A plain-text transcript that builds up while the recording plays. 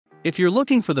If you're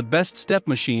looking for the best step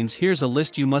machines, here's a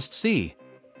list you must see.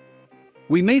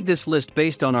 We made this list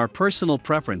based on our personal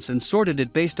preference and sorted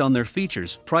it based on their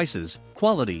features, prices,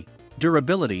 quality,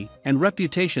 durability, and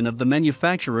reputation of the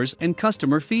manufacturers and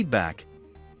customer feedback.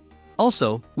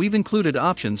 Also, we've included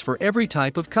options for every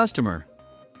type of customer.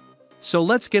 So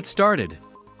let's get started.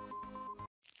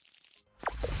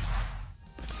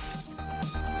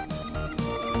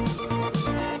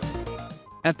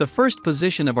 At the first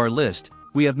position of our list,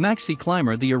 we have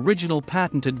MaxiClimber, the original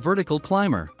patented vertical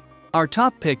climber. Our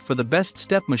top pick for the best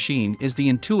step machine is the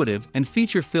intuitive and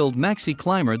feature-filled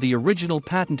MaxiClimber, the original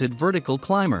patented vertical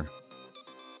climber.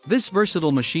 This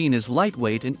versatile machine is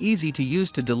lightweight and easy to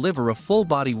use to deliver a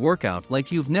full-body workout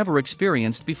like you've never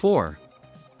experienced before.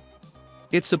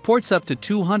 It supports up to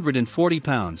 240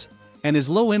 pounds and is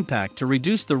low impact to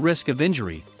reduce the risk of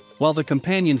injury, while the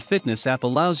companion fitness app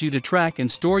allows you to track and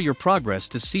store your progress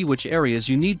to see which areas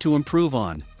you need to improve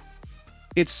on.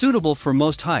 It's suitable for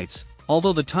most heights,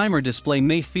 although the timer display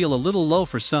may feel a little low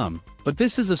for some, but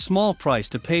this is a small price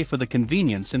to pay for the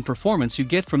convenience and performance you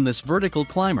get from this vertical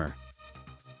climber.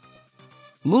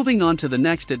 Moving on to the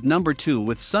next at number 2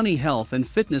 with Sunny Health and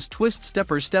Fitness Twist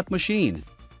Stepper Step Machine.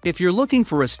 If you're looking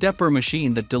for a stepper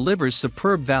machine that delivers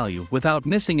superb value without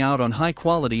missing out on high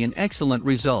quality and excellent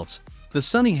results, the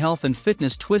Sunny Health and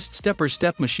Fitness Twist Stepper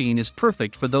Step Machine is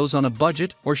perfect for those on a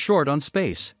budget or short on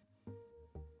space.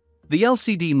 The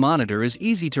LCD monitor is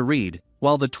easy to read,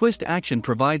 while the twist action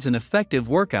provides an effective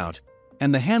workout,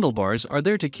 and the handlebars are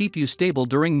there to keep you stable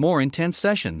during more intense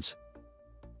sessions.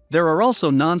 There are also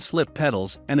non-slip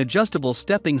pedals and adjustable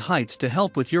stepping heights to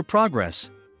help with your progress.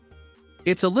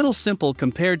 It's a little simple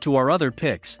compared to our other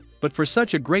picks, but for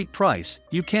such a great price,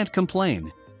 you can't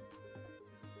complain.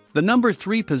 The number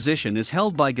 3 position is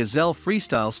held by Gazelle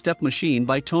Freestyle Step Machine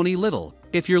by Tony Little.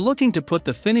 If you're looking to put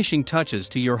the finishing touches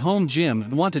to your home gym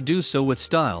and want to do so with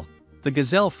style, the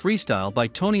Gazelle Freestyle by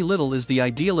Tony Little is the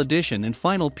ideal addition and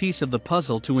final piece of the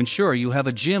puzzle to ensure you have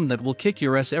a gym that will kick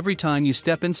your ass every time you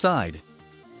step inside.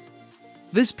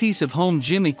 This piece of home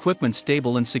gym equipment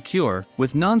stable and secure,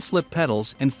 with non-slip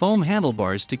pedals and foam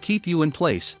handlebars to keep you in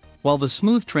place, while the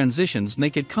smooth transitions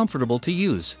make it comfortable to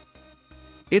use.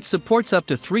 It supports up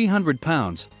to 300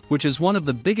 pounds, which is one of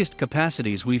the biggest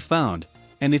capacities we've found,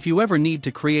 and if you ever need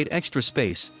to create extra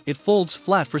space, it folds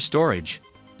flat for storage.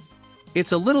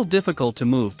 It's a little difficult to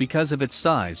move because of its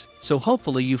size, so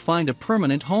hopefully you find a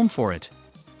permanent home for it.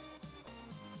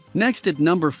 Next at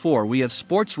number 4 we have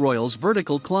Sportsroyals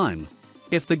Vertical Climbe.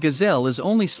 If the Gazelle is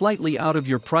only slightly out of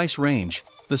your price range,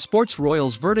 the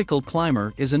Sportsroyals Vertical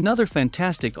Climber is another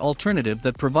fantastic alternative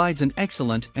that provides an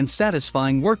excellent and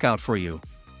satisfying workout for you.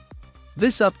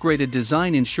 This upgraded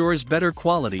design ensures better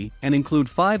quality and include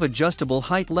 5 adjustable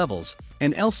height levels,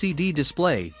 an LCD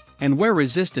display, and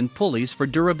wear-resistant pulleys for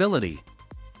durability.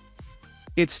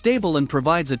 It's stable and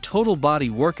provides a total body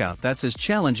workout that's as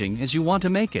challenging as you want to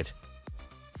make it.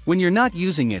 When you're not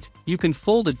using it, you can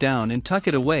fold it down and tuck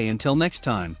it away until next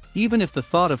time, even if the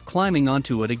thought of climbing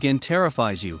onto it again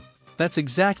terrifies you. That's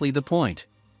exactly the point.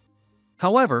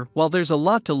 However, while there's a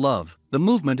lot to love, the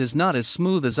movement is not as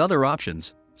smooth as other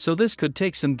options, so this could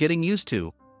take some getting used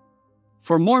to.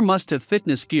 For more must-have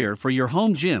fitness gear for your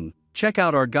home gym, check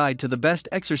out our guide to the best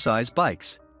exercise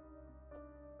bikes.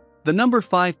 The number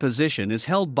 5 position is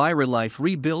held by Relife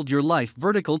Rebuild Your Life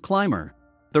Vertical Climber.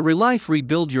 The Relife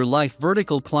Rebuild Your Life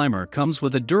Vertical Climber comes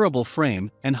with a durable frame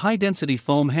and high-density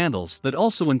foam handles that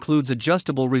also includes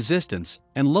adjustable resistance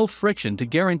and low friction to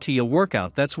guarantee a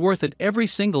workout that's worth it every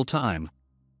single time.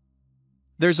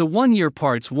 There's a 1-year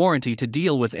parts warranty to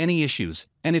deal with any issues,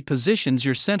 and it positions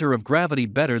your center of gravity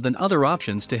better than other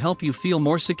options to help you feel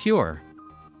more secure.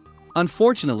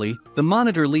 Unfortunately, the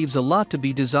monitor leaves a lot to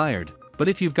be desired, but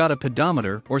if you've got a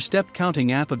pedometer or step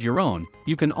counting app of your own,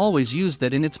 you can always use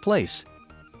that in its place.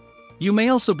 You may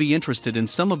also be interested in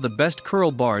some of the best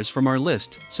curl bars from our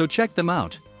list, so check them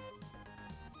out.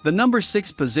 The number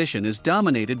 6 position is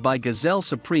dominated by Gazelle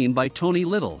Supreme by Tony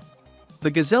Little. The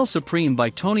Gazelle Supreme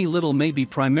by Tony Little may be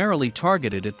primarily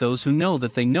targeted at those who know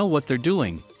that they know what they're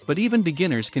doing, but even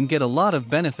beginners can get a lot of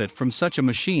benefit from such a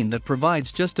machine that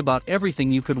provides just about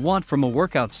everything you could want from a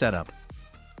workout setup.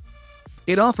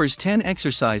 It offers 10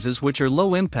 exercises which are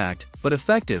low impact, but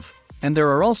effective, and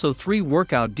there are also 3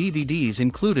 workout DVDs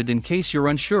included in case you're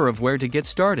unsure of where to get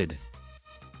started.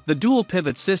 The dual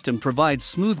pivot system provides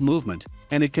smooth movement,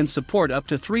 and it can support up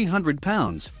to 300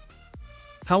 pounds.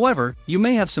 However, you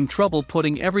may have some trouble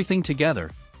putting everything together,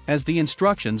 as the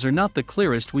instructions are not the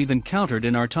clearest we've encountered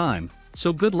in our time,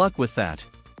 so good luck with that.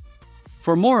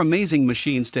 For more amazing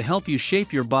machines to help you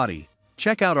shape your body,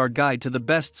 check out our guide to the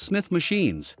best Smith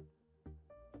machines.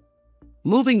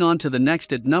 Moving on to the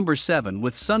next at number 7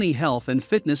 with Sunny Health and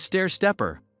Fitness Stair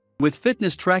Stepper. With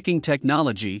fitness tracking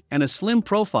technology and a slim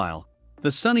profile,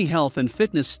 the Sunny Health and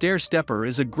Fitness Stair Stepper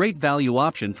is a great value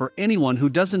option for anyone who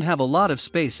doesn't have a lot of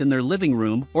space in their living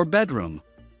room or bedroom.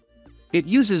 It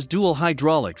uses dual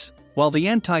hydraulics, while the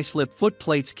anti-slip foot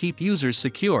plates keep users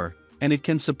secure, and it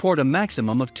can support a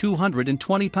maximum of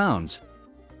 220 pounds.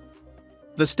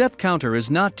 The step counter is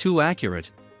not too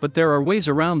accurate, but there are ways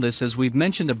around this as we've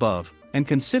mentioned above, and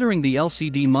considering the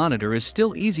LCD monitor is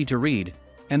still easy to read,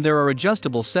 and there are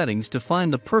adjustable settings to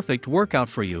find the perfect workout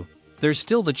for you, there's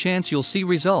still the chance you'll see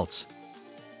results.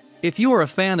 If you are a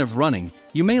fan of running,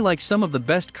 you may like some of the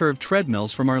best curved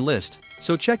treadmills from our list,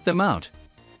 so check them out.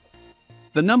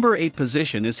 The number 8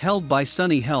 position is held by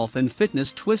Sunny Health and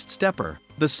Fitness Twist Stepper.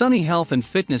 The Sunny Health and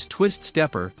Fitness Twist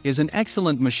Stepper is an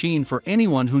excellent machine for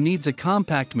anyone who needs a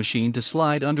compact machine to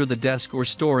slide under the desk or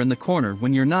store in the corner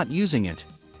when you're not using it.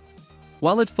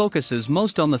 While it focuses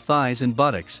most on the thighs and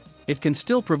buttocks, it can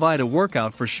still provide a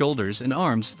workout for shoulders and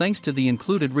arms thanks to the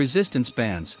included resistance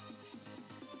bands.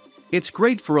 It's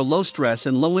great for a low-stress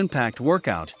and low-impact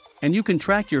workout, and you can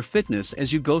track your fitness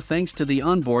as you go thanks to the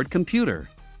onboard computer.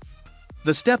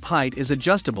 The step height is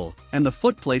adjustable, and the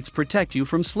foot plates protect you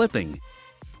from slipping.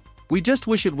 We just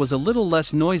wish it was a little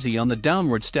less noisy on the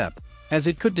downward step, as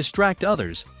it could distract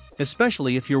others,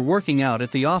 especially if you're working out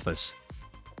at the office.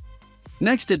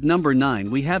 Next at number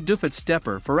 9 we have Doufit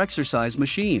Stepper for Exercise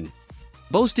Machine.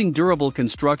 Boasting durable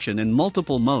construction in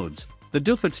multiple modes, the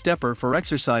Doufit Stepper for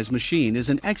Exercise Machine is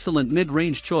an excellent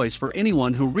mid-range choice for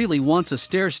anyone who really wants a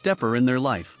stair stepper in their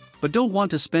life, but don't want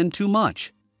to spend too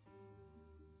much.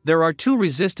 There are 2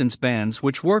 resistance bands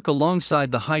which work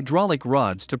alongside the hydraulic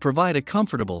rods to provide a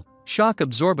comfortable,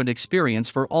 shock-absorbent experience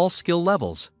for all skill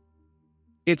levels.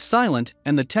 It's silent,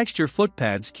 and the texture foot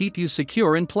pads keep you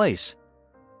secure in place.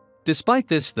 Despite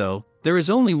this though, there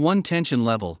is only one tension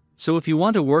level, so if you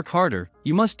want to work harder,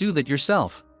 you must do that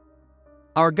yourself.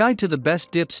 Our guide to the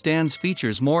best dip stands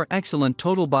features more excellent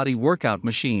total body workout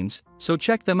machines, so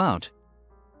check them out.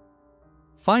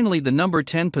 Finally, the number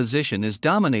 10 position is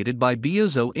dominated by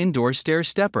BEOUZO Indoor Stair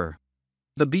Stepper.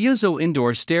 The BEOUZO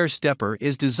Indoor Stair Stepper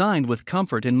is designed with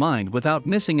comfort in mind without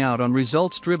missing out on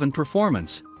results-driven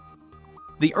performance.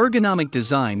 The ergonomic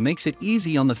design makes it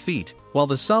easy on the feet, while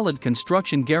the solid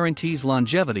construction guarantees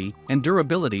longevity and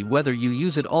durability whether you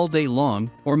use it all day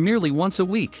long or merely once a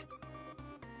week.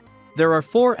 There are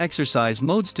 4 exercise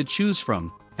modes to choose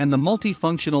from, and the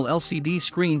multifunctional LCD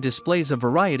screen displays a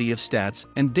variety of stats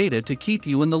and data to keep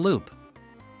you in the loop.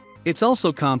 It's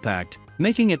also compact,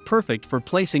 making it perfect for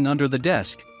placing under the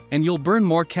desk, and you'll burn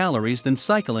more calories than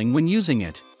cycling when using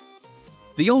it.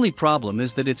 The only problem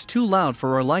is that it's too loud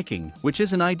for our liking, which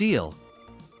isn't ideal.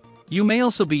 You may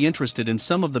also be interested in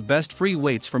some of the best free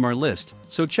weights from our list,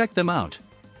 so check them out.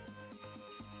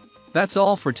 That's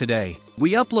all for today.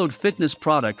 We upload fitness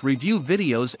product review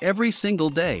videos every single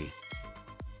day.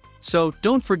 So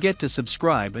don't forget to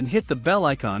subscribe and hit the bell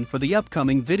icon for the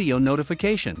upcoming video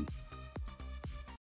notification.